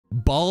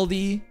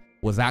Baldy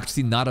was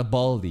actually not a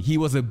Baldy. He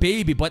was a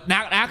baby, but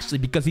not actually,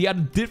 because he had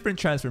a different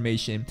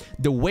transformation.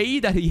 The way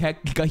that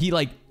he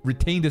like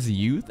retained his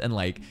youth and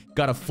like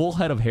got a full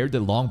head of hair,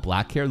 the long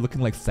black hair looking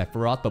like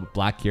Sephiroth, but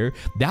black hair.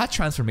 That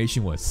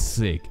transformation was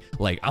sick.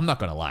 Like, I'm not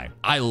gonna lie,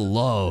 I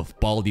love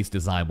Baldy's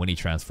design when he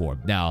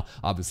transformed. Now,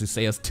 obviously,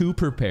 Seiya's too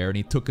prepared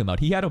and he took him out.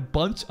 He had a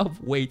bunch of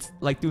weights,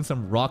 like doing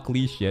some Rock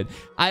Lee shit.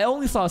 I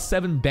only saw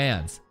 7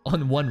 bands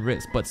on one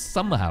wrist, but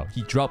somehow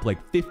he dropped like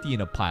 50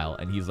 in a pile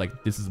and he's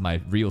like, this is my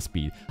real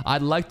speed.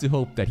 I'd like to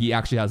hope that he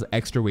actually has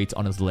extra weights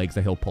on his legs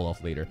that he'll pull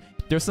off later.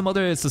 There's some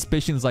other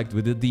suspicions like,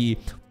 did the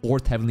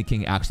 4th Heavenly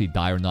King actually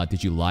die or not?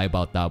 Did you lie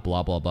about that?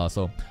 Blah, blah, blah.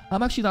 So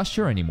I'm actually not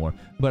sure anymore.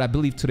 But I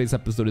believe today's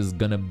episode is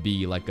gonna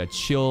be like a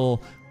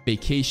chill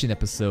vacation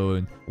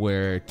episode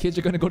where kids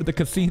are gonna go to the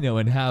casino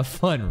and have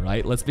fun,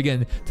 right? Let's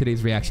begin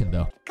today's reaction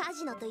though.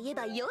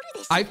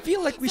 I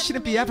feel like we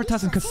shouldn't be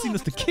advertising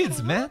casinos to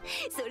kids, man.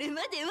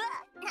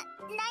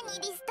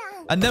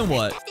 And then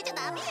what?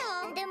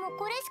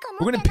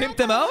 We're gonna pimp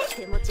them out?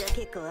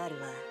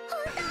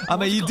 I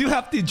mean, you do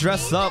have to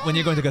dress up when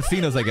you're going to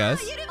casinos, I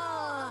guess.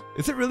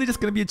 Is it really just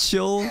gonna be a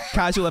chill,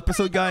 casual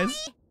episode,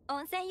 guys?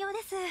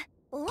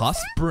 Hot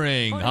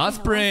spring, hot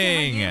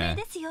spring!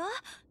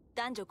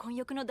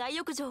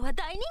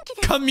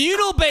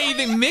 Communal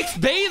bathing,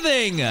 mixed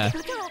bathing!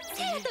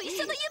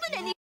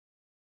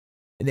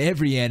 In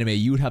every anime,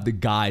 you would have the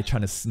guy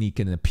trying to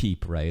sneak in a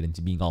peep, right?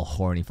 And being all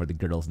horny for the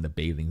girls in the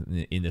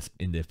bathing, in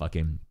the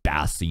fucking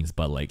bath scenes.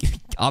 But like,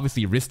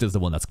 obviously, Rista's the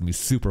one that's gonna be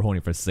super horny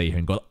for Seiya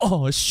and go,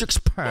 oh, six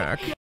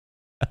pack.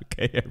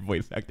 Okay, her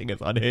voice acting is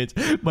unhinged.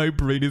 My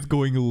brain is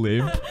going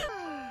limp.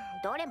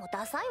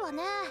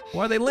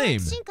 Why are they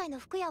lame?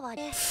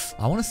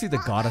 I want to see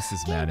the goddesses,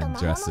 man, in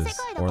dresses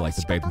or like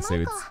the bathing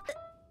suits.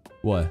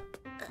 What?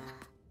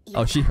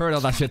 Oh, she heard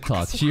all that shit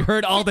talk. She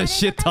heard all the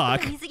shit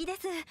talk.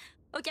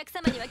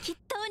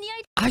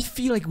 I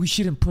feel like we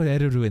shouldn't put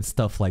Eruru in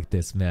stuff like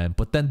this, man.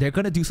 But then they're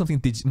gonna do something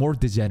more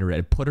degenerate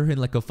and put her in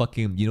like a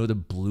fucking, you know, the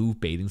blue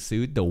bathing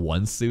suit, the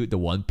one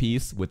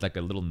piece with like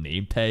a little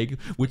name tag,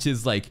 which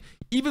is like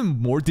even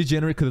more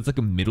degenerate because it's like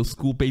a middle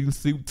school bathing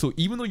suit. So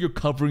even though you're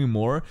covering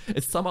more,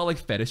 it's somehow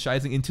like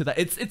fetishizing into that.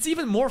 It's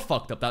even more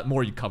fucked up that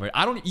more you cover.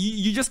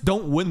 You just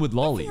don't win with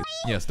lollies.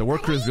 Yes, the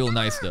worker is real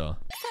nice though.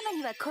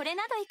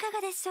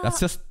 That's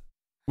just,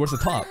 where's the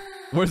top?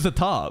 Where's the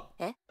top?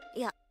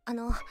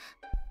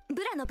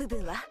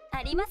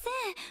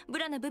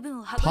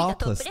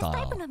 Topless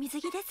style.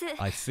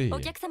 I see.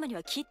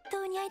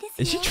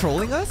 Is she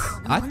trolling us?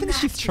 I think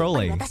she's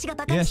trolling.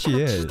 Yeah,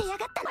 she is.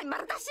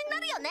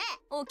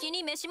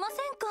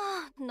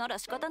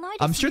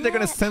 I'm sure they're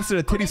gonna censor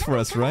the titties for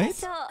us, right?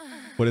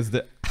 What is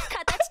the...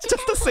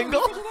 Just a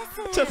single?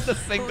 Just a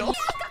single?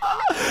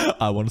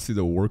 I want to see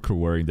the worker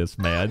wearing this,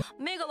 man.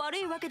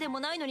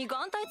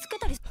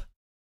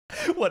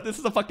 What, this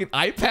is a fucking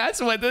eye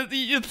patch? What,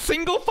 the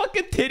single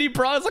fucking titty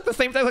bra is like the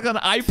same thing like an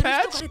eye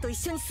patch? Right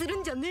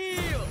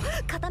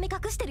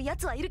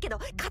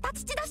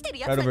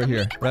over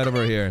here, right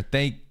over here.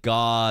 Thank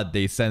God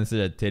they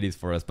censored the titties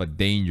for us, but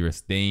dangerous,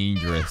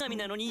 dangerous.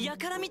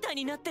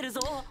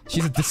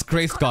 She's a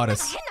disgraced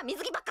goddess.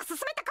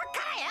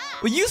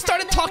 Well, you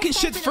started talking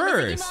shit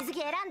first.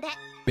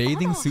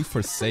 Bathing suit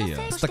for Seiya.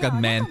 It's like a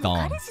man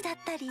thong.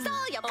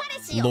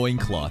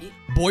 Loincloth.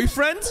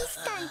 Boyfriend?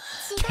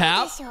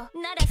 Cap?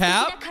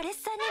 Cap?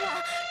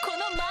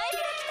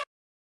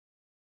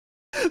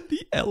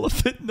 The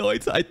elephant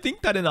noise. I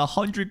think that in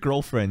 100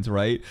 Girlfriends,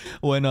 right?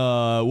 When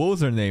what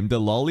was her name? The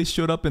lolly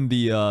showed up in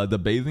the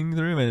bathing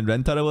room and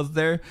Rentaro was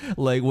there.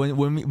 Like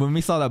when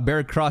we saw that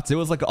bare crotch, it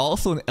was like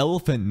also an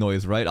elephant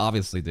noise, right?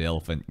 Obviously the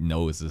elephant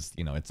nose is,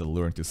 you know, it's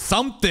alluring to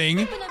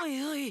something.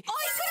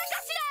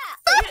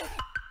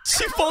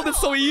 She folded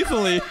so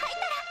easily.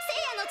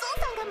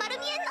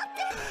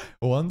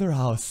 Wonder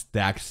how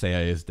stacked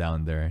Seiya is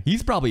down there.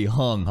 He's probably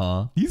hung,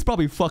 huh? He's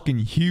probably fucking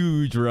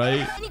huge,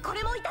 right?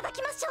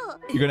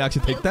 You're gonna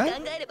actually take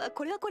that?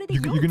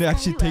 You're gonna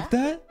actually take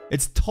that?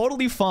 It's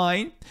totally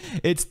fine.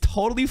 It's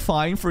totally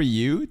fine for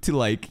you to,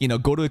 like, you know,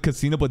 go to a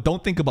casino, but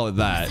don't think about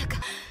that.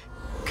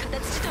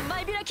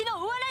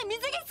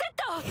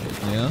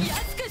 Yeah.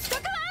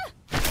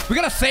 We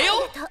got a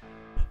sale?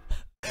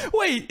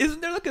 Wait,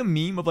 isn't there like a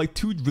meme of like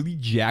 2 really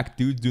jacked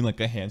dudes doing like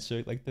a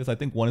handshake like this? I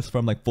think one is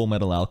from like Full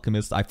Metal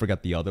Alchemist. I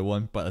forgot the other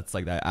one, but it's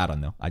like that. I don't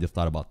know. I just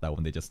thought about that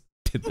when they just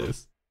did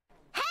this.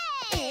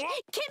 Hey,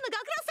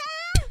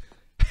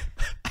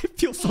 I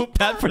feel so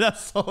bad for that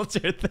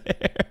soldier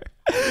there.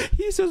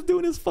 He's just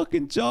doing his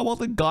fucking job while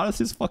the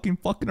goddess is fucking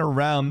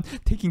around,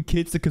 taking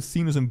kids to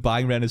casinos and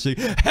buying random shit.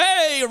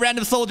 Hey,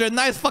 random soldier,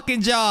 nice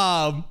fucking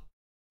job.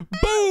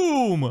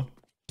 Boom.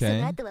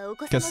 Okay.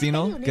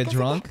 Casino, get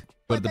drunk.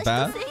 Go to the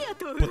bath,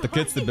 put the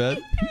kids to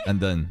bed, and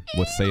then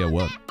what Seiya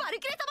what?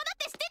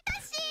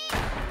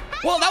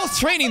 Well, that was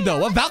training though.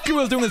 What Valkyrie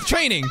was doing was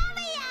training.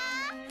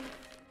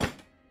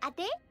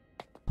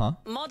 Huh?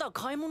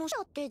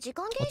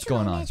 What's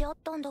going on?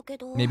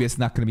 Maybe it's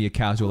not going to be a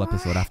casual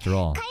episode after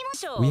all.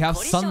 We have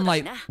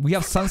sunlight. We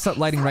have sunset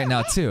lighting right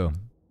now too.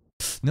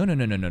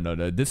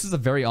 No. This is a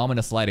very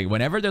ominous lighting.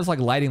 Whenever there's like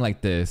lighting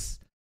like this,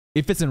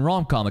 if it's in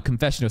rom-com, a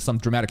confession of some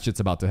dramatic shit's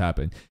about to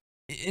happen.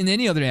 In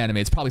any other anime,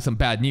 it's probably some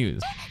bad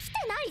news.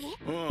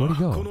 Where'd he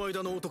go?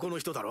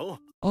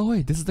 Oh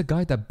wait, this is the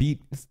guy that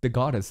beat the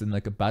goddess in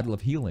like a battle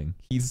of healing.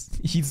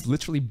 He's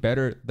literally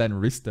better than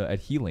Rista at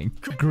healing.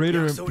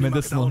 Greater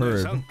medicinal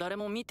herb.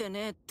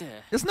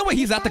 There's no way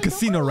he's at the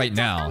casino right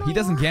now. He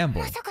doesn't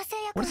gamble.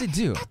 What does he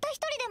do?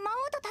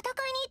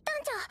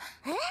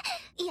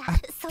 I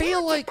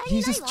feel like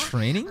he's just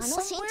training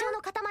somewhere?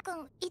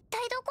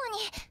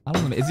 I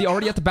don't know. Is he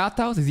already at the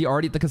bathhouse? Is he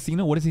already at the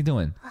casino? What is he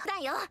doing?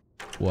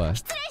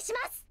 What?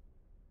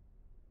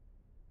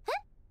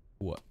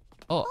 What?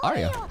 Oh,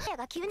 Arya.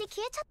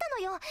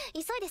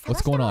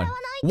 What's going on?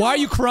 Why are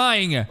you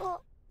crying?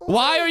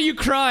 Why are you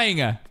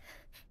crying?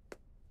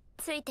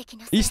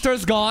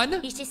 Easter's gone?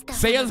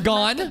 Seiya's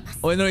gone?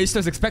 Oh no,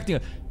 Easter's expecting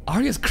it.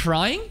 Arya's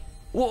crying?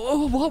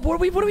 What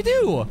do we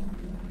do?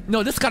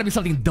 No, this gotta be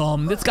something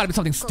dumb. This gotta be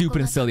something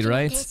stupid and silly,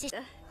 right?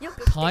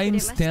 Time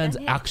stands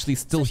actually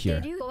still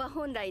here.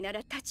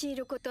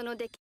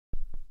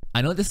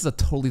 I know this is a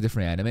totally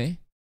different anime,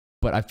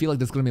 but I feel like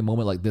there's gonna be a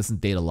moment like this in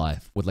Data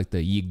Life with like the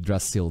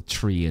Yggdrasil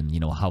tree and you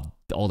know how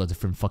all the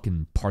different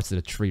fucking parts of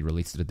the tree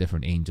relates to the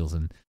different angels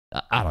and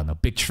I don't know.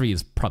 Big tree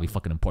is probably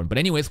fucking important. But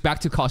anyways, back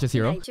to Cautious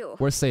Hero.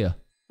 Where's Seiya?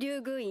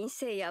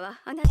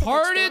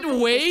 Parted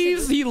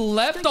ways? He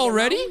left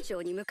already?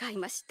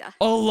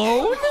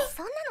 Alone?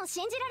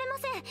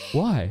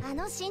 Why?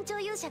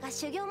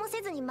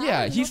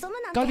 Yeah, he's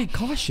gotta be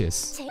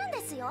cautious.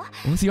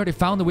 Unless he already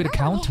found a way to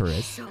counter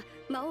it.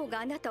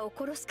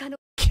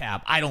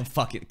 Cap, I don't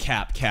fucking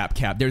cap.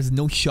 There's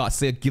no shot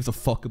Seiya gives a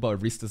fuck about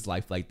Arista's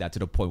life like that to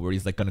the point where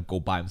he's like gonna go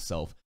by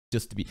himself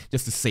just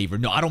to save her.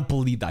 No, I don't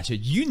believe that shit.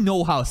 You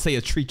know how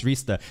Seiya treats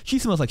Rista. She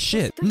smells like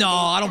shit. No,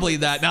 I don't believe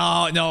that.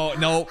 No.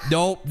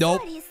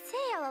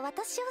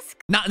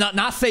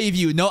 Not save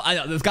you. No,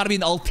 there's gotta be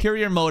an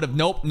ulterior motive.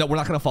 Nope, no, we're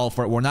not gonna fall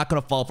for it. We're not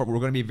gonna fall for it. We're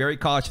gonna be very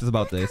cautious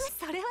about this.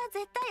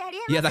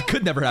 Yeah, that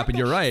could never happen.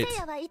 You're right.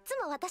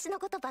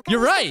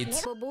 You're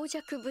right.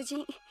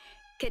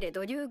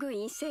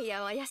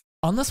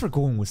 Unless we're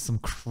going with some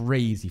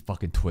crazy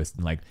fucking twist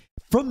and like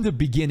from the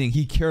beginning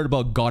he cared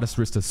about Goddess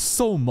Rista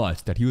so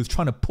much that he was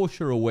trying to push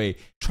her away,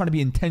 trying to be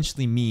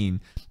intentionally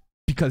mean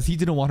because he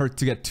didn't want her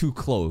to get too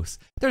close.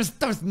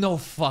 There's no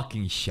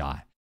fucking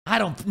shot. I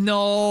don't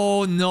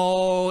no.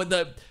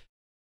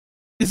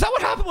 Is that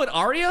what happened with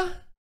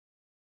Arya?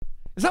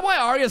 Is that why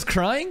Arya's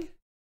crying?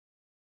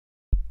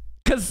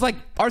 Because, like,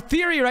 our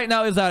theory right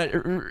now is that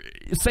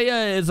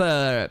Seiya is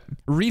a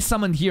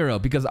resummoned hero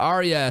because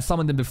Arya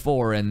summoned him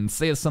before and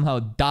Seiya somehow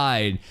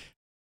died.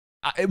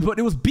 But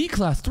it was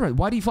B-class threat.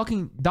 Why did he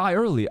fucking die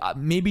early?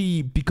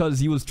 Maybe because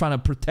he was trying to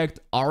protect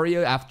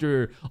Arya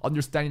after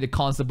understanding the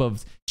concept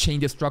of chain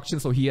destruction,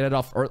 so he ended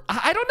off early.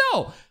 I don't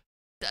know.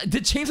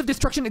 Did chains of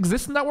destruction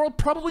exist in that world?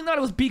 Probably not.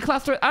 It was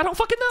B-class threat. I don't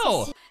fucking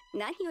know.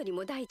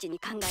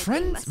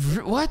 Friends?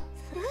 What?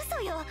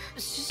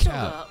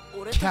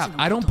 Cap,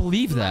 I don't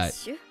believe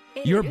that.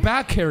 Your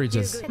back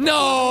carriages.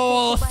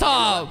 No,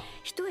 stop.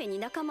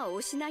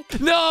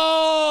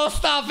 No,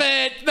 stop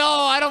it. No,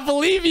 I don't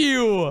believe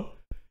you.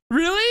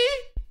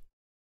 Really?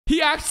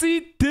 He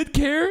actually did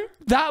care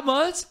that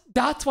much?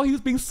 That's why he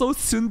was being so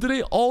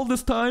tsundere all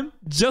this time?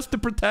 Just to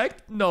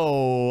protect?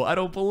 No, I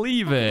don't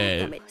believe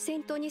it.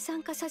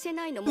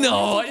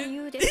 No,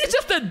 he's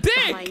just a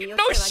dick.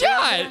 No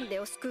shot.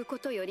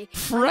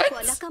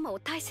 Friends?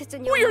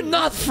 We are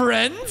not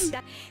friends.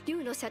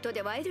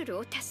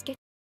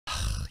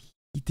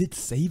 He did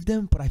save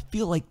them, but I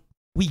feel like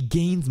we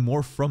gained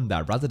more from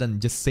that rather than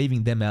just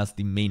saving them as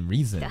the main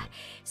reason.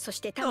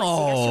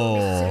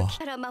 No.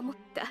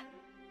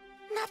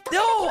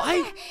 No,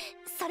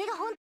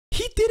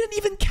 he didn't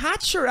even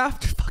catch her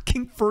after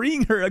fucking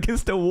freeing her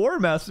against the War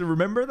Master.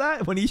 Remember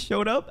that? When he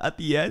showed up at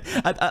the end?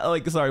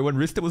 When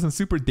Rista was in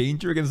super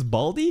danger against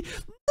Baldi?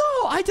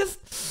 No,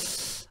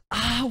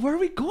 where are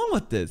we going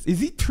with this? Is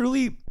he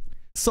truly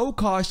so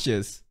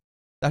cautious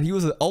that he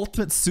was an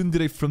ultimate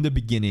tsundere from the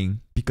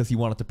beginning because he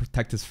wanted to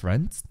protect his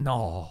friends?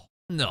 No.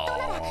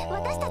 Yeah.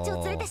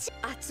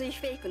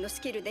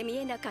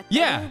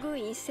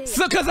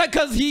 So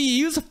because he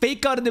used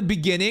fake out in the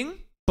beginning,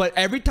 but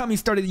every time he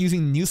started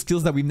using new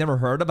skills that we've never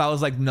heard of, I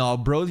was like, no,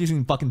 bro's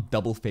using fucking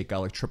double fake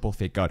out, like triple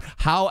fake out.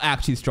 How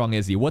actually strong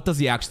is he? What does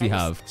he actually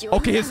have?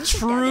 Okay, his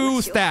true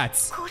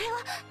stats.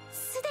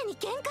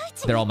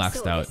 They're all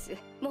maxed out.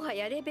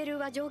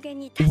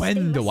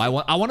 When though? I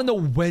want to know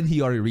when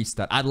he already reached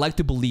that. I'd like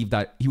to believe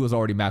that he was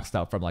already maxed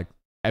out from like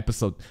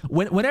episode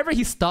whenever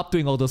he stopped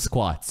doing all those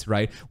squats,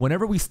 right?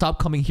 Whenever we stopped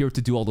coming here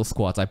to do all those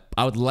squats, I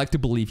would like to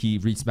believe he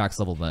reached max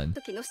level then.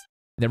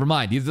 Never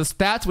mind, these are the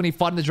stats when he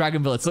fought in the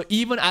Dragon Village. So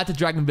even at the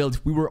Dragon Village,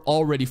 we were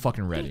already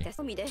fucking ready.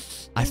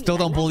 I still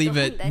don't believe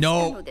it.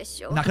 No,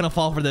 I'm not gonna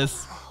fall for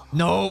this.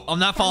 No, I'm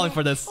not falling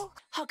for this.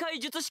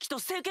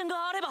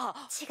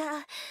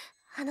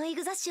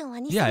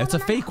 Yeah, it's a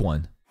fake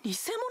one.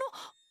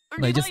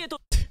 Like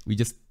We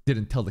just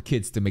didn't tell the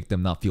kids to make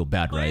them not feel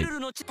bad, right?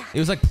 It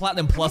was like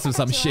Platinum Plus or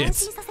some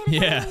shit.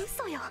 Yeah.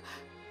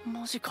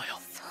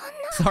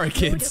 Sorry,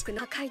 kids.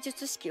 Oh,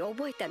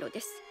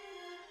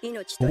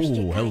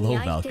 hello,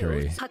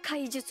 Valkyrie.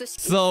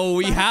 So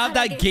we have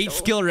that gate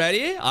skill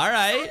ready?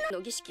 Alright.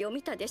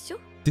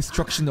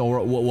 Destruction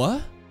aura.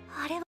 What?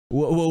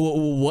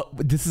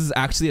 What? This is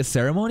actually a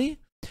ceremony?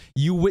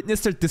 You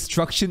witnessed a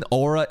destruction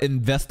aura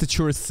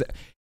investiture.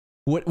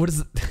 What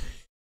is it?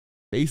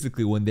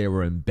 Basically, when they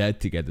were in bed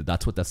together,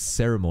 that's what the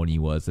ceremony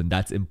was, and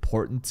that's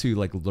important to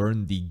like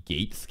learn the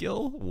gate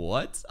skill.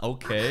 What?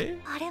 Okay.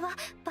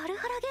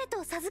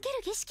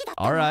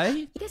 All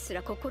right.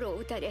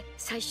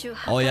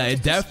 Oh yeah,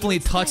 it definitely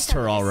touched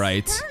her. All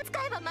right.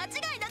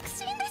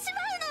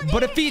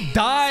 But if he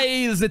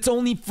dies, it's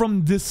only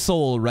from this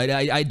soul, right?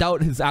 I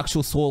doubt his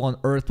actual soul on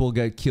Earth will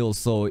get killed.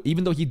 So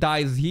even though he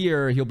dies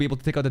here, he'll be able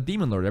to take out the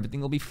Demon Lord.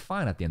 Everything will be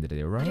fine at the end of the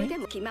day, right?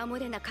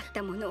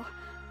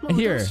 And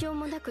here,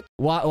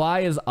 why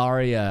is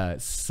Arya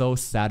so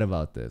sad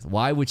about this?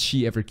 Why would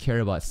she ever care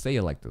about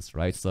Seiya like this,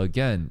 right? So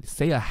again,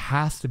 Seiya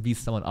has to be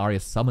someone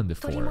Arya summoned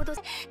before.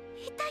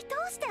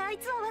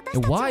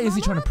 And why is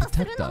he trying to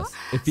protect us,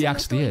 if he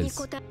actually is?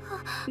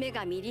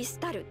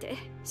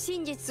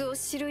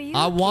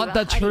 I want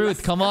the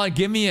truth. Come on,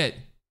 give me it.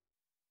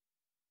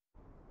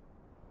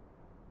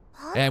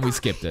 And we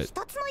skipped it.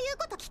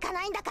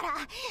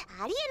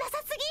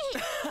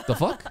 The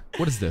fuck?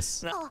 What is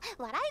this?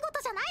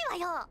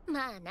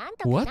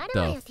 What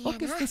the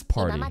fuck is this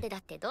party?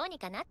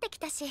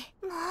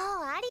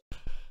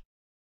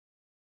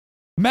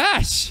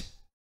 MASH!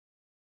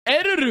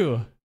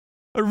 Eruru!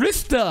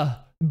 Arista!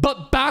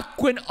 But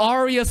back when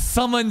Arya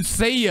summoned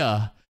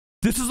Seiya.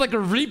 This is like a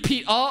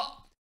repeat.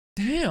 Oh,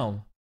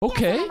 damn.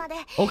 Okay.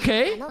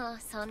 Okay.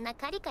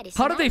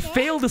 How did they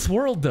fail this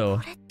world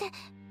though?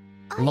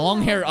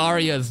 Long hair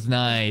Arya is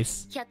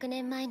nice.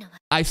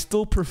 I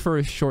still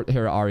prefer short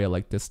hair Arya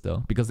like this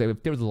though, because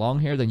if there's long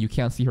hair, then you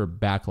can't see her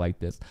back like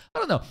this. I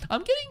don't know.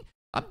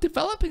 I'm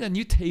developing a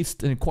new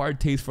taste, an acquired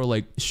taste for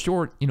like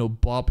short, you know,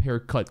 bob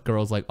haircut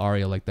girls like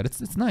Arya like that.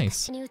 It's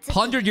nice.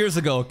 100 years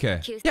ago, okay.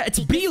 Yeah, it's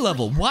B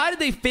level. Why did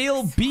they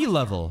fail B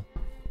level?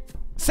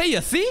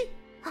 Seiya, see?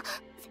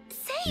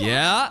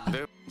 Yeah.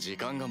 He's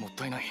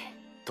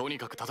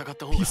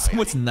so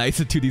much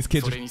nicer to these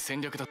kids.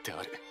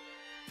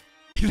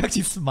 He's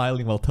actually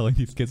smiling while telling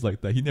these kids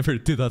like that. He never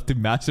did that to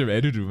Master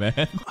Eruru,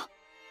 man.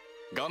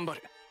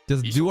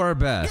 Just do our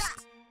best.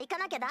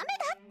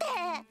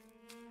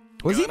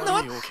 Was he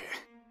not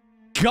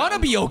gonna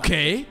be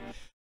okay?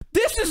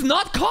 This is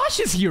not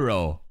cautious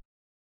hero.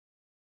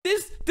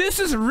 This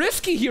is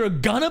risky hero.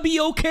 Gonna be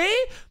okay?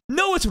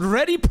 No, it's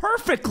ready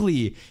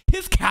perfectly.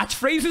 His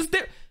catchphrase is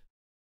there.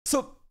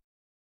 So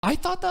I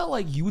thought that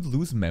like you would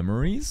lose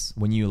memories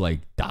when you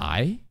like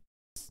die,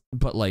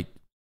 but like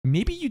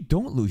maybe you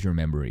don't lose your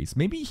memories.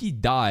 Maybe he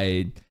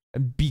died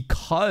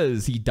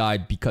because he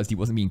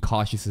wasn't being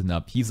cautious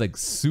enough. He's like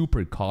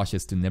super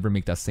cautious to never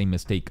make that same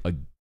mistake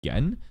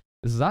again.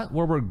 Is that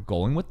where we're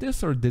going with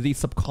this? Or did he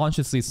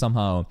subconsciously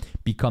somehow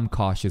become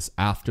cautious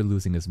after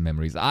losing his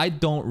memories? I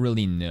don't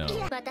really know.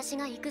 Yeah.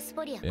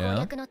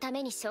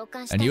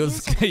 And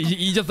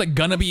he just like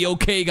gonna be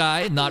okay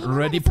guy, not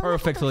ready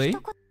perfectly.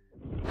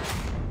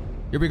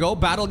 Here we go,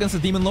 battle against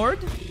the Demon Lord.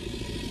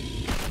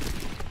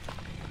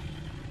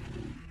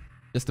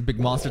 Just a big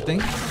monster thing.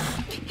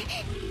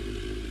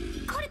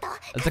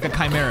 It's like a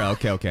chimera.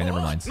 Okay, never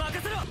mind.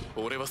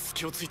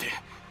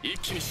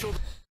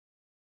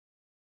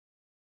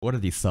 What are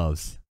these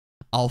subs?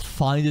 I'll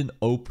find an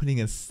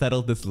opening and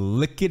settle this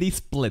lickety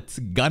splits.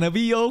 Gonna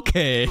be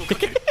okay.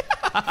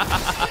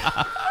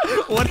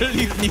 What are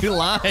these new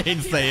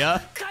lines,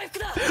 Seiya?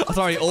 Oh,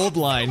 sorry, old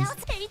lines.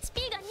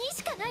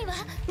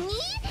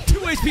 2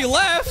 HP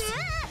left?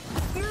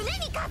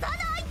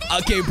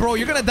 Okay, bro,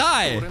 you're gonna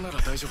die.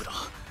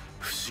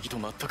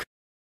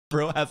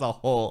 Bro has a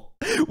hole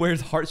where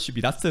his heart should be.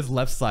 That's his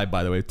left side,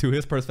 by the way. To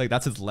his perspective,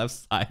 that's his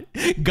left side.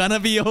 Gonna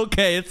be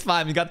okay. It's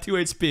fine. We got 2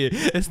 HP.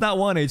 It's not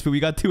 1 HP. We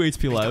got 2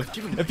 HP left.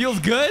 It feels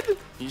good.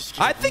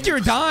 I think you're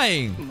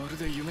dying.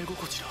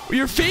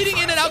 You're fading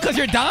in and out because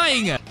you're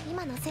dying.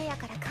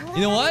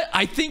 You know what?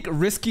 I think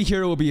Risky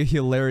Hero will be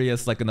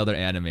hilarious like another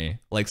anime.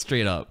 Like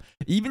straight up.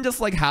 Even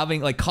just like having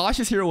like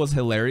Cautious Hero was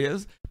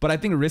hilarious, but I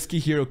think Risky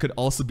Hero could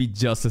also be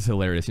just as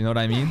hilarious. You know what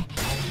I mean?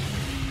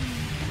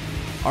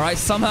 Alright,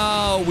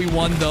 somehow we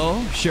won though.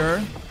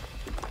 Sure.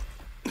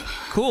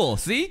 Cool.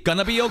 See?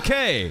 Gonna be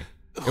okay.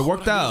 It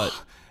worked out.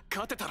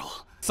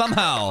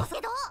 Somehow.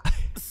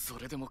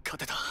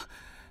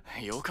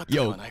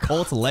 Yo,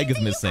 Colt's leg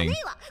is missing.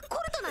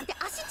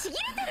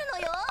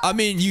 I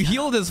mean, you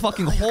healed his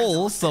fucking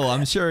hole, so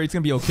I'm sure it's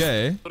gonna be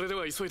okay.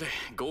 Alright.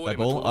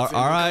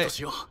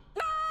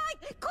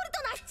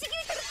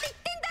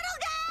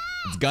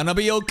 It's gonna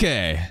be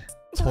okay.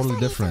 Totally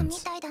different.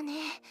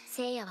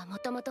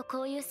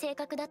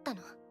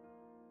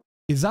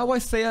 Is that why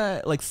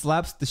Seiya like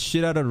slaps the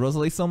shit out of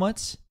Rosalie so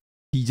much?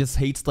 He just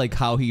hates like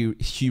how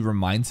she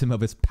reminds him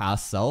of his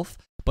past self,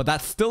 but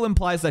that still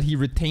implies that he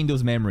retained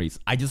those memories.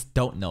 I just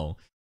don't know.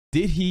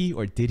 Did he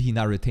or did he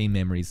not retain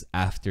memories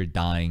after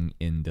dying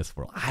in this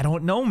world? I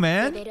don't know,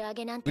 man.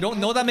 We don't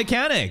know that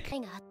mechanic.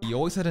 He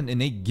always had an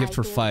innate gift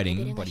for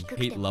fighting, but he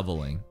hated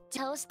leveling.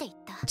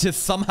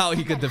 Just somehow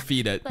he could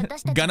defeat it.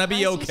 Gonna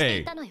be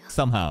okay.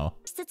 Somehow.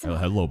 Oh,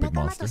 hello, big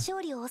monster.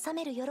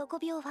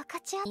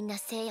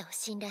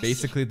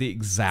 Basically the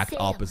exact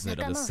opposite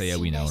of the Seiya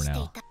we know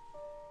now.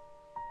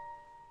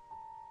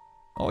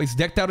 Oh, he's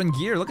decked out in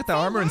gear. Look at the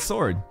armor and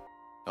sword.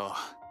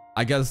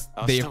 I guess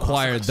they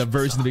acquired the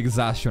version of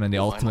Exhaustion and the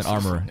ultimate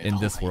armor in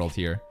this world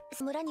here.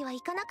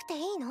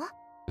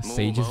 The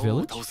Sage's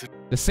Village?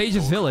 The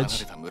Sage's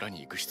Village?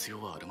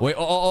 Wait,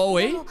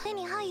 wait.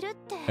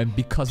 And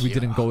because we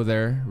didn't go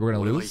there, we're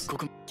gonna lose?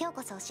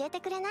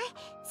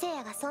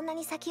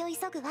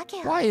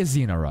 Why is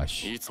he in a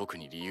rush?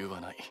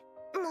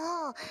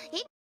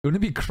 Wouldn't it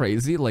be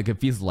crazy like if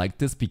he's like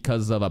this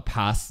because of a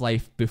past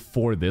life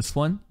before this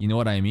one? You know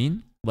what I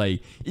mean?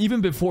 Like,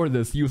 even before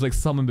this, he was like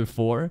summoned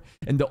before.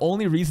 And the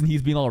only reason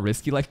he's being all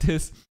risky like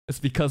this is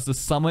because the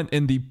summon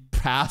in the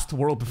past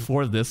world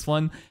before this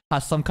one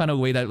has some kind of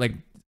way that like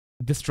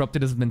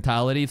disrupted his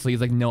mentality. So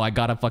he's like, no, I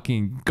gotta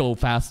fucking go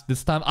fast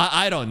this time.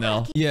 I don't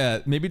know. Yeah,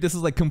 maybe this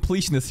is like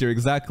completionist here.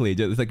 Exactly.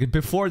 Just like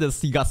before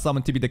this, he got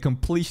summoned to be the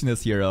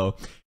completionist hero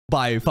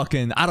by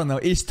fucking, I don't know,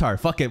 Ishtar.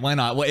 Fuck it, why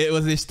not? Well, it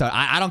was Ishtar.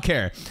 I don't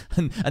care.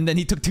 And then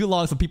he took too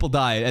long, so people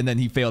died, and then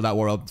he failed that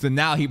world. So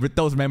now with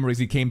those memories,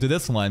 he came to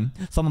this one,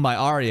 summoned by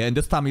Arya, and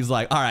this time he's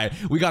like, all right,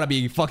 we gotta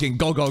be fucking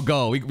go, go,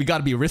 go. We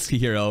gotta be a risky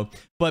hero.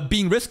 But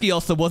being risky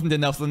also wasn't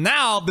enough. So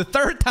now, the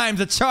third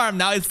time's a charm.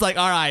 Now it's like,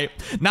 all right,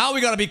 now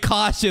we gotta be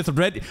cautious,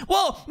 ready.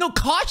 Well, no,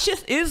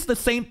 cautious is the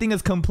same thing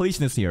as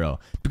completionist hero.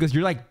 Because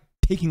you're like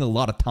taking a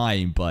lot of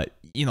time, but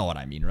you know what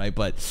I mean, right?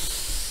 But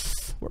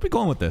where are we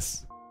going with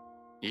this?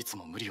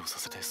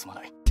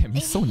 Damn,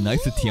 he's so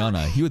nice to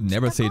Tiana. He would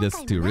never say this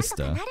to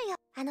Rista.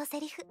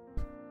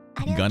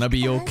 Gonna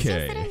be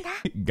okay.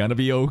 Gonna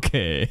be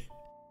okay.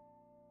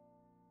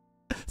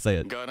 Say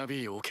it. Gonna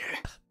be okay.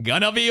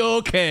 Gonna be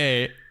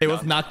okay. It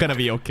was not gonna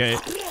be okay.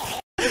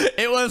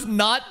 It was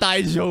not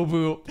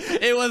Daijobu.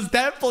 It was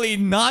definitely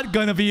not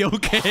gonna be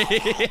okay.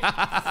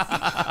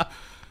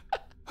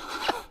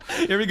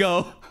 Here we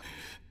go.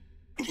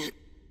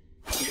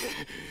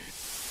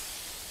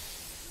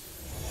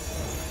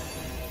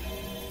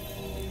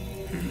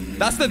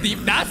 That's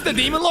the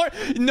Demon Lord?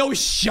 No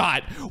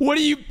shot. What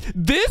are you?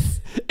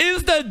 This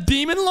is the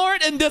Demon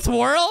Lord in this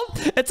world?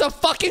 It's a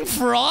fucking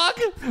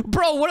frog?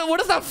 Bro, what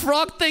is that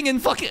frog thing in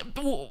fucking...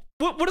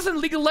 What is it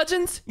in League of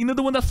Legends? You know,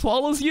 the one that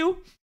swallows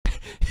you?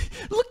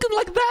 Looking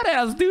like that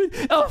ass, dude.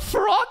 A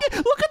frog?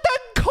 Look at that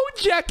coat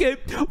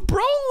jacket.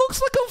 Bro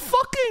looks like a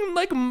fucking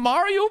like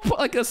Mario,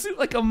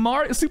 like a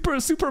Mario,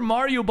 Super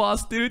Mario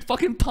boss, dude.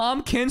 Fucking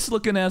Tom Kench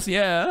looking ass,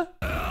 yeah.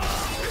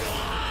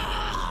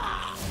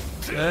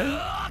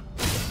 Okay.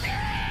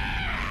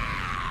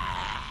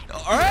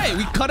 Alright,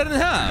 we cut it in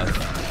half.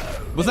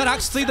 Was that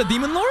actually the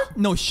Demon Lord?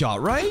 No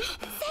shot, right?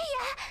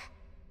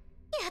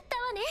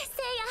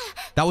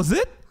 That was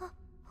it?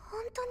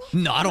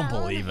 No, I don't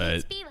believe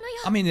it.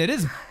 I mean, it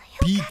is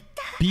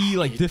B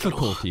like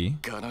difficulty.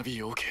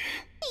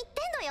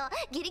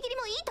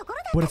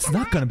 But it's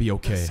not gonna be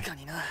okay.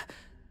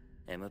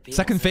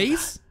 Second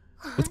phase?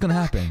 What's gonna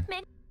happen?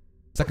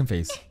 Second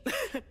phase.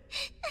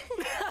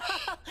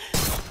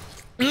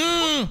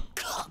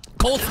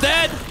 Colt's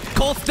dead!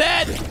 Colt's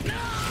dead!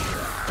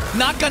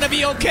 Not gonna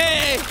be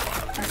okay!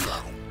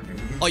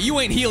 Oh,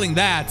 you ain't healing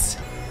that.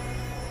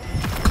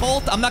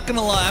 Colt, I'm not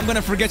gonna lie, I'm gonna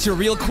forget you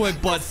real quick,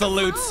 but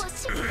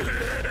salutes.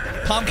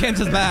 Tom Kench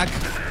is back.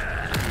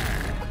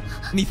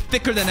 And he's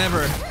thicker than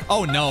ever.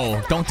 Oh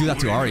no, don't do that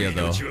to Arya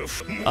though.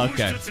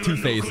 Okay, 2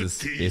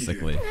 phases,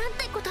 basically.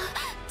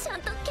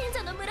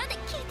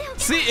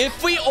 See,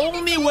 if we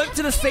only went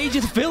to the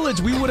Sage's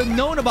Village, we would have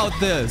known about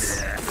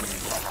this.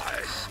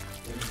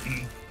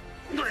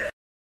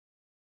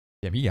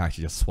 Yeah, he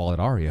actually just swallowed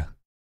Arya.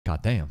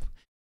 God damn.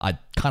 I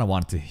kind of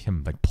wanted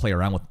him like play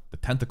around with the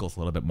tentacles a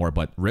little bit more,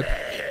 but rip.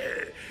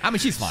 I mean,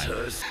 she's fine.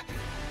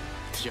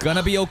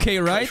 Gonna be okay,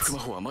 right?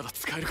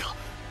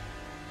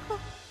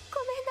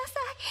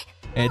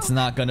 It's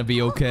not gonna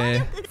be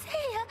okay.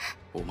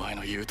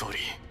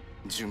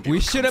 We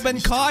should have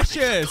been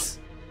cautious.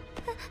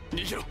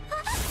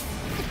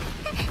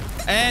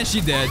 And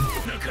she dead.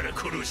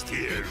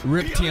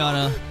 Rip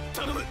Tiana.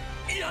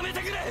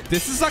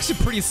 This is actually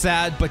pretty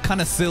sad, but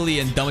kind of silly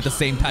and dumb at the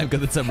same time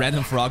because it's a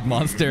random frog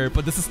monster.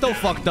 But this is still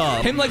fucked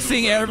up. Him like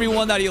seeing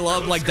everyone that he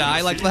loved like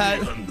die like that.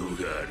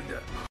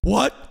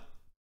 What?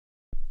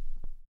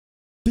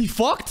 He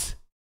fucked?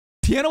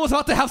 Tiana was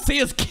about to have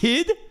Seiya's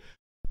kid?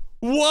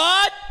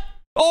 What?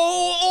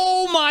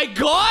 Oh my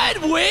god,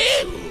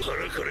 wait!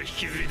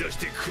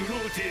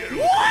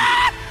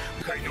 What?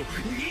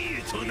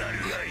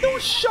 No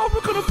shot,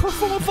 we're gonna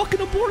perform a fucking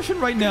abortion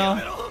right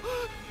now.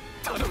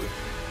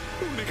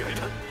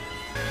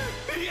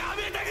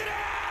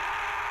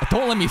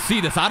 Don't let me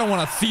see this. I don't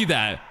want to see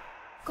that.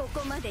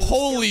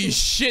 Holy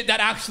shit, that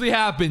actually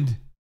happened.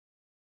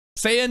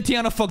 Seiya and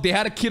Tiana fuck. They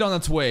had a kid on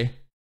its way.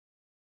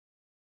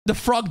 the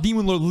frog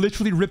demon lord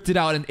literally ripped it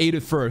out and ate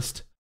it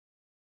first.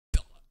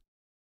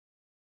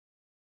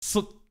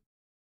 So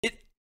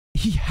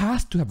he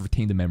has to have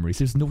retained the memories.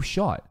 There's no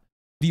shot.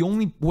 The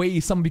only way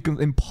someone becomes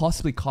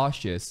impossibly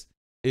cautious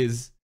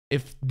is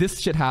if this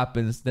shit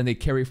happens, then they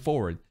carry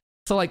forward.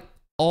 So like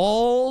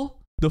all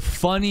the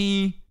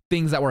funny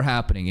things that were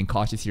happening in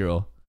Cautious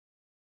Hero,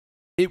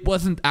 it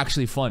wasn't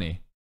actually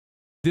funny.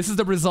 This is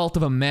the result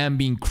of a man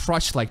being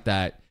crushed like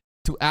that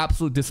to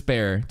absolute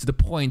despair, to the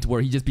point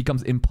where he just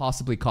becomes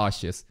impossibly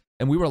cautious.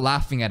 And we were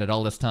laughing at it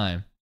all this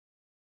time.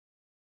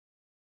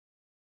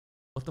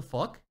 What the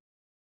fuck?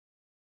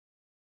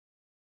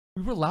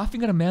 We were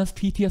laughing at a man's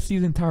PTSD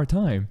the entire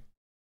time.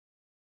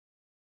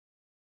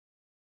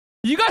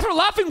 You guys were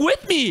laughing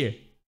with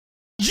me!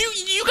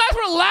 You guys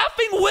were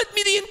laughing with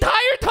me the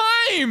entire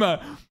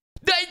time!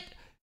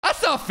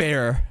 That's not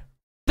fair.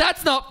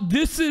 That's not...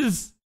 This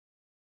is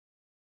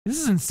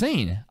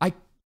insane.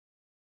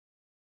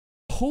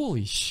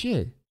 Holy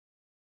shit.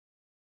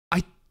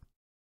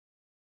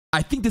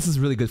 I think this is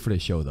really good for the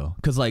show though.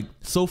 Because like,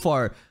 so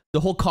far, the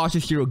whole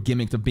Cautious Hero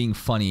gimmick of being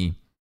funny,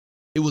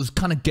 it was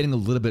kind of getting a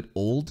little bit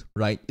old,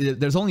 right?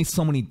 There's only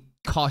so many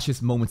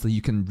cautious moments that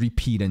you can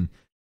repeat and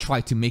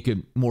try to make it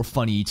more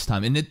funny each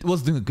time. And it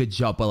was doing a good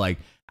job, but like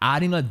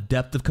adding a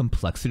depth of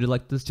complexity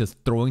like this, just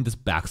throwing this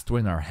backstory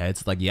in our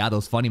heads, like, yeah,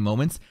 those funny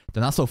moments,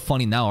 they're not so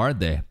funny now, are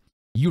they?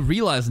 You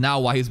realize now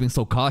why he's being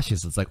so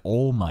cautious. It's like,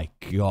 oh my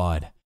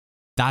god,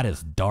 that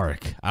is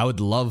dark. I would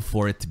love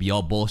for it to be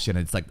all bullshit.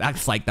 And it's like,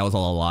 that's like, that was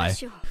all a lie.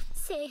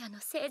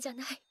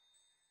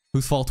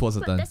 Whose fault was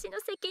it then?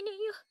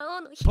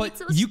 But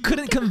you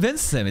couldn't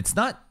convince him. It's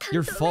not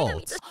your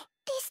fault.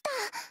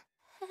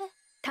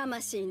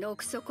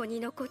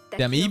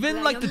 Damn,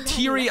 even like the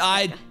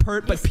teary-eyed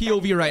pert but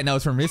POV right now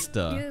is from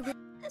Rista.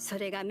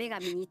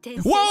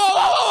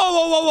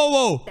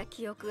 Whoa!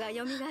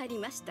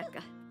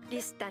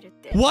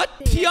 What?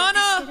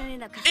 Tiana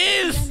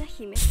is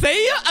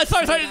Seiya?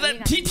 Sorry,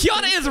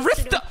 Tiana is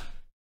Rista.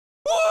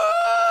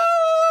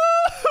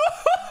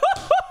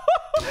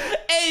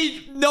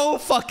 Hey, no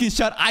fucking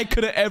shot. I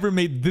could have ever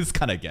made this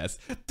kind of guess.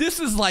 This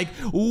is like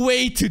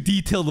way too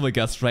detailed of a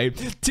guess, right?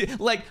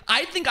 Like,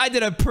 I think I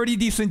did a pretty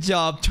decent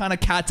job trying to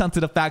catch on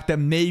to the fact that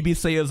maybe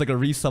Seiya is like a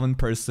resummoned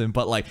person,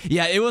 but like,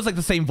 yeah, it was like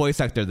the same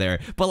voice actor there.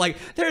 But like,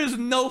 there's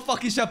no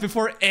fucking shot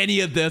before any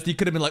of this. You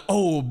could have been like,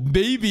 oh,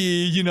 maybe,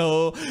 you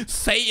know,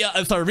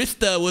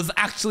 Rista was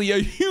actually a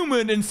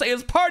human in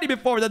Seiya's party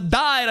before that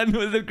died and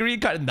was a green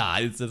card. Nah,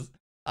 it's just...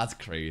 That's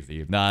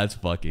crazy. Nah, that's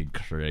fucking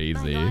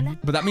crazy.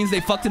 But that means they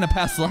fucked in a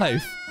past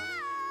life.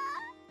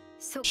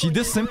 She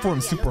did simp for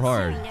him super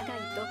hard.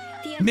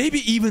 Maybe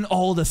even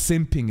all the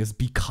simping is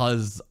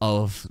because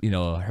of, you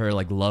know, her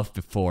like love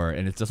before,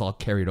 and it's just all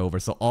carried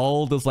over. So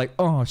all those like,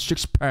 oh,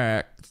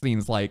 six-pack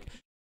scenes, like,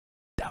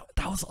 that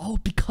was all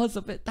because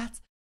of it.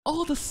 That's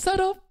all the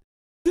setup.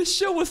 This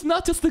show was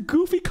not just a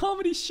goofy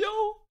comedy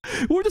show.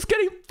 We're just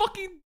getting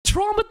fucking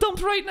trauma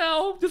dumped right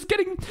now. Just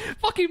getting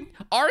fucking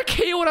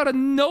RKO'd out of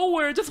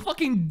nowhere. Just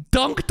fucking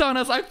dunked on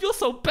us. I feel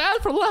so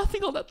bad for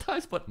laughing all that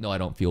time. But no, I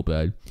don't feel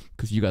bad.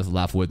 Because you guys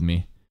laugh with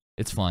me.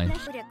 It's fine.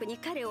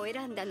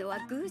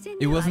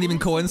 It wasn't even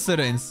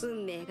coincidence.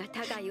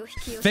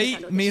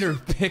 Fate made her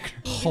pick.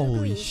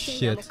 Holy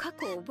shit.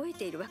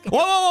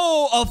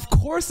 Whoa! Of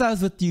course,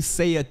 as with you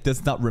say, it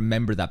does not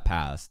remember that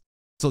past.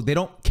 So they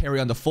don't carry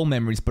on the full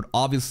memories, but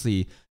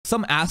obviously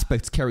some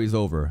aspects carries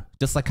over.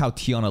 Just like how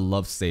Tiana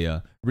loves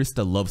Seiya,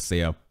 Rista loves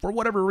Seiya for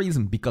whatever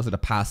reason because of the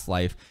past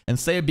life. And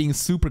Seiya being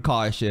super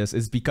cautious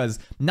is because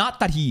not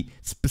that he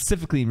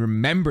specifically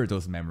remembered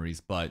those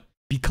memories, but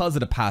because of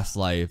the past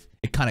life,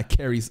 it kind of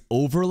carries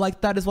over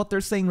like that is what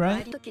they're saying,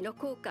 right?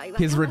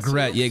 His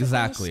regret, yeah,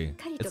 exactly.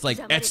 It's like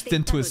etched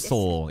into his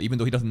soul, even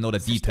though he doesn't know the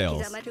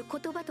details.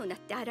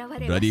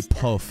 Ready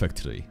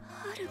perfectly.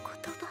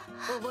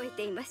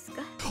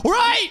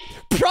 Right!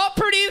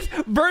 Properties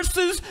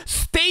versus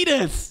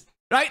status!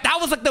 Right? That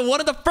was like one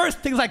of the first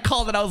things I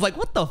called it. I was like,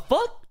 what the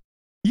fuck?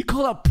 You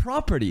call out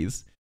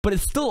properties, but it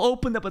still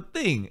opened up a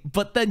thing.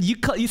 But then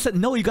you said,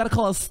 no, you gotta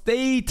call it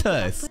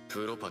status.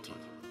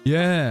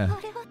 Yeah.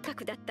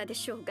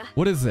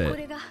 What is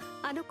it?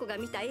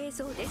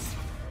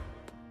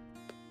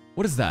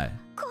 What is that?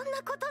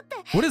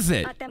 What is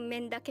it?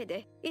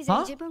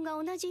 Huh?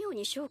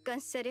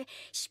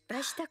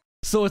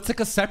 So it's like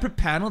a separate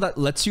panel that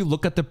lets you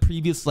look at the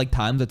previous like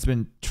time that's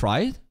been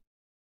tried?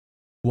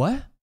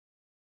 What?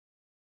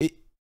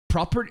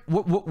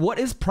 What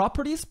is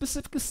properties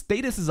specifically?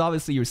 Status is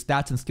obviously your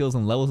stats and skills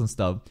and levels and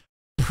stuff.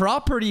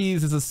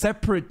 Properties is a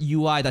separate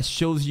UI that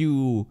shows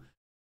you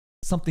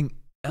something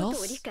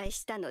else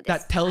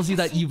that tells you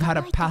that you've had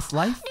a past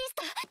life.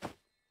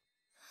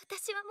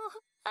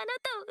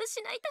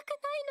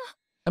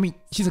 I mean,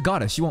 she's a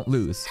goddess. She won't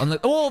lose.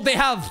 Unless, oh, they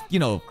have, you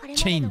know,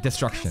 chain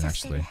destruction,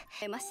 actually.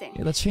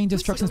 Yeah, the chain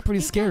destruction is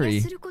pretty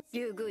scary.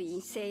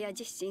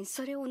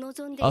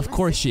 Of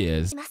course she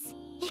is.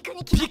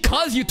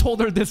 Because you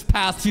told her this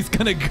past, he's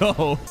gonna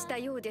go.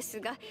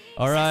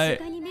 Alright.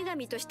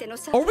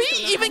 Are we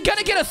even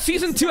gonna get a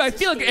season 2? I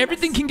feel like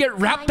everything can get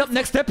wrapped up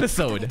next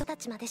episode.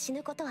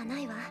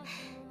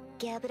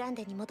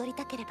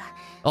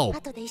 Oh,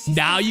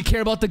 now you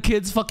care about the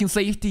kids' fucking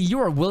safety? You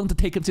are willing to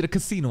take him to the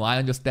casino. I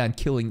understand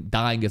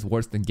dying is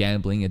worse than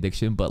gambling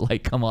addiction, but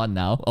like, come on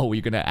now. Oh,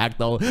 you're gonna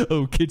act all,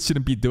 oh, kids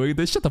shouldn't be doing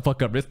this? Shut the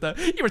fuck up, Rista.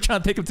 You were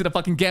trying to take him to the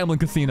fucking gambling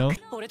casino.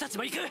 Alright,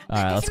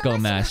 let's go,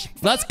 Mash.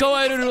 Let's go,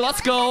 Eduru,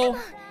 let's go.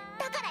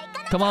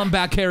 Come on,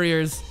 back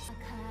carriers.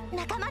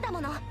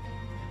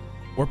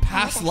 We're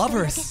past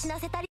lovers.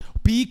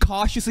 Be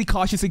cautiously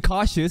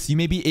cautious. You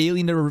may be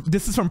alien.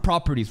 This is from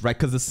Properties, right?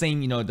 Because the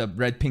same, you know, the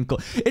red, pink.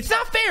 It's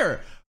not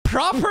fair.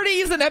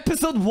 Properties in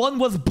episode 1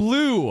 was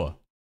blue.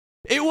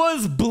 It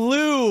was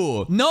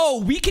blue. No,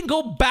 we can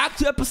go back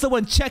to episode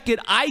 1, check it.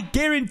 I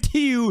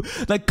guarantee you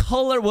the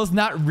color was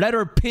not red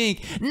or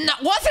pink. No,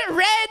 was it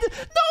red?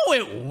 No,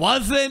 it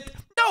wasn't.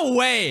 No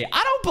way.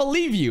 I don't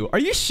believe you. Are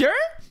you sure?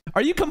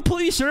 Are you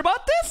completely sure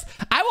about this?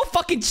 I will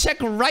fucking check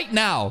right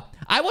now.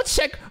 I will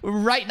check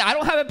right now. I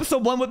don't have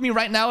episode 1 with me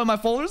right now in my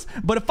folders,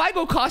 but if I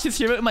go cautious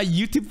here in my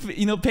YouTube,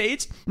 you know,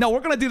 page, no, we're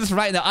gonna do this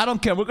right now. I don't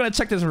care. We're gonna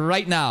check this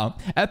right now.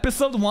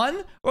 Episode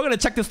 1, we're gonna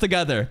check this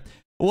together.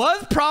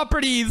 Was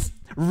Properties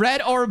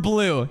red or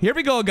blue? Here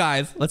we go,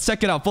 guys. Let's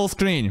check it out. Full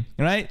screen.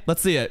 All right,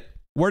 let's see it.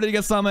 Where did he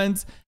get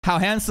summoned? How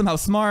handsome? How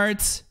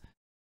smart?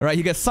 All right,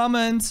 he gets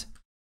summoned.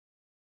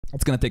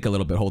 It's gonna take a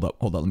little bit. Hold up.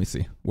 Let me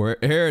see. Here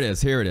it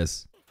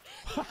is.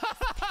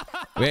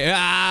 Wait,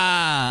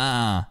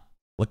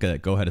 look at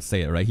it. Go ahead and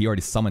say it, right? He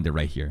already summoned it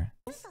right here.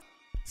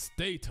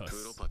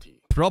 Status.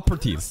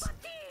 Properties.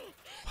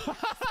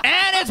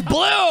 And it's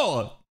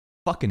blue!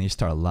 Fucking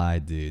Ishtar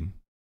lied, dude.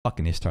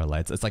 Fucking Ishtar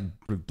lied. It's like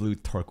blue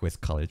turquoise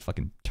color. It's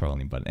fucking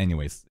trolling. But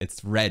anyways,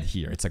 it's red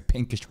here. It's like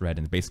pinkish red.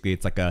 And basically,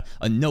 it's like a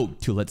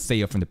note to, let's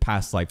say, from the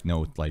past life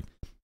note. Like,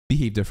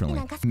 behave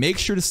differently. Make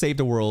sure to save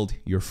the world,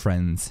 your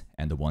friends,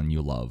 and the one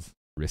you love.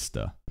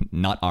 Rista.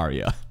 Not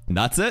Arya. And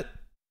that's it.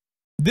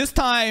 This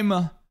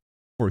time,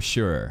 for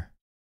sure.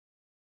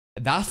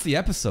 That's the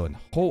episode.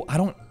 Oh,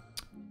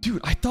 dude,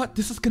 I thought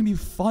this was gonna be a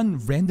fun,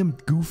 random,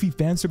 goofy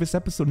fan service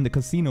episode in the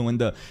casino in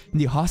the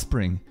hot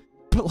spring.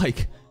 But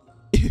like,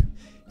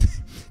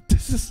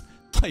 this is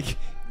like,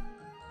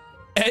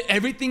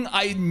 everything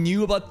I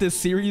knew about this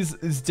series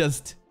is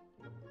just,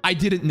 I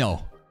didn't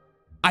know.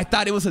 I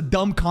thought it was a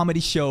dumb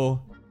comedy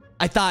show.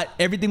 I thought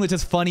everything was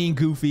just funny and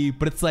goofy,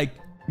 but it's like,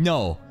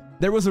 no.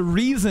 There was a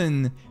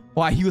reason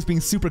why he was being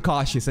super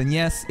cautious, and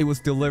yes, it was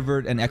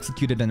delivered and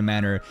executed in a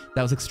manner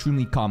that was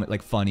extremely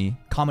funny.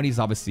 Comedy is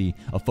obviously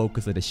a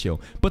focus of the show,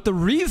 but the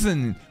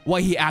reason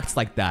why he acts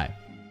like that,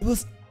 it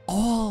was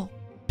all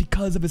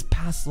because of his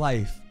past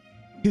life.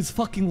 His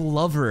fucking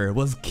lover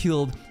was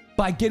killed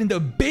by getting the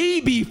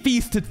baby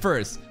feasted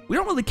first. We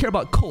don't really care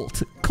about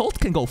Colt. Colt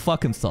can go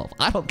fuck himself.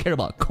 I don't care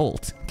about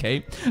Colt,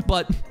 okay?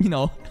 But, you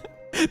know,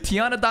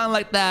 Tiana dying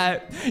like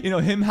that, you know,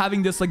 him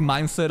having this like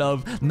mindset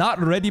of not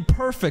ready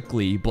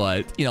perfectly,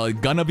 but you know,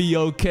 gonna be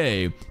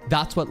okay.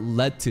 That's what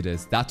led to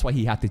this. That's why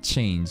he had to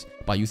change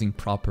by using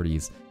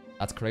Properties.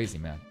 That's crazy,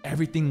 man.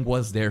 Everything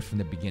was there from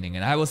the beginning,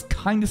 and I was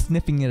kind of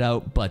sniffing it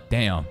out, but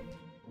damn,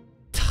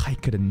 I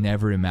could have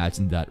never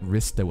imagined that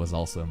Rista was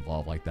also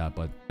involved like that.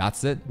 But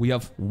that's it. We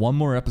have one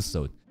more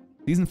episode.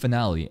 Season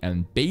finale,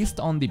 and based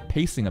on the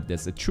pacing of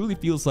this, it truly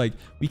feels like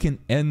we can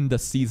end the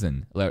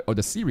season or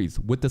the series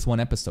with this one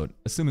episode,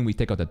 assuming we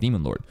take out the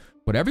Demon Lord.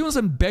 But everyone's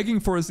been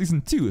begging for a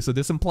season 2, so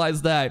this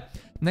implies that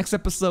next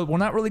episode we're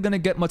not really gonna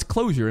get much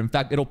closure. In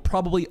fact, it'll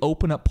probably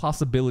open up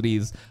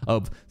possibilities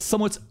of so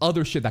much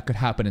other shit that could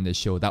happen in this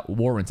show that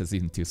warrants a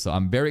season 2. So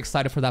I'm very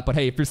excited for that. But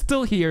hey, if you're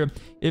still here,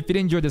 if you did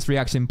enjoy this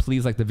reaction,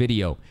 please like the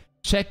video.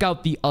 Check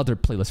out the other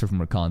playlists for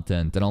more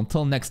content, and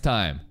until next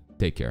time,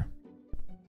 take care.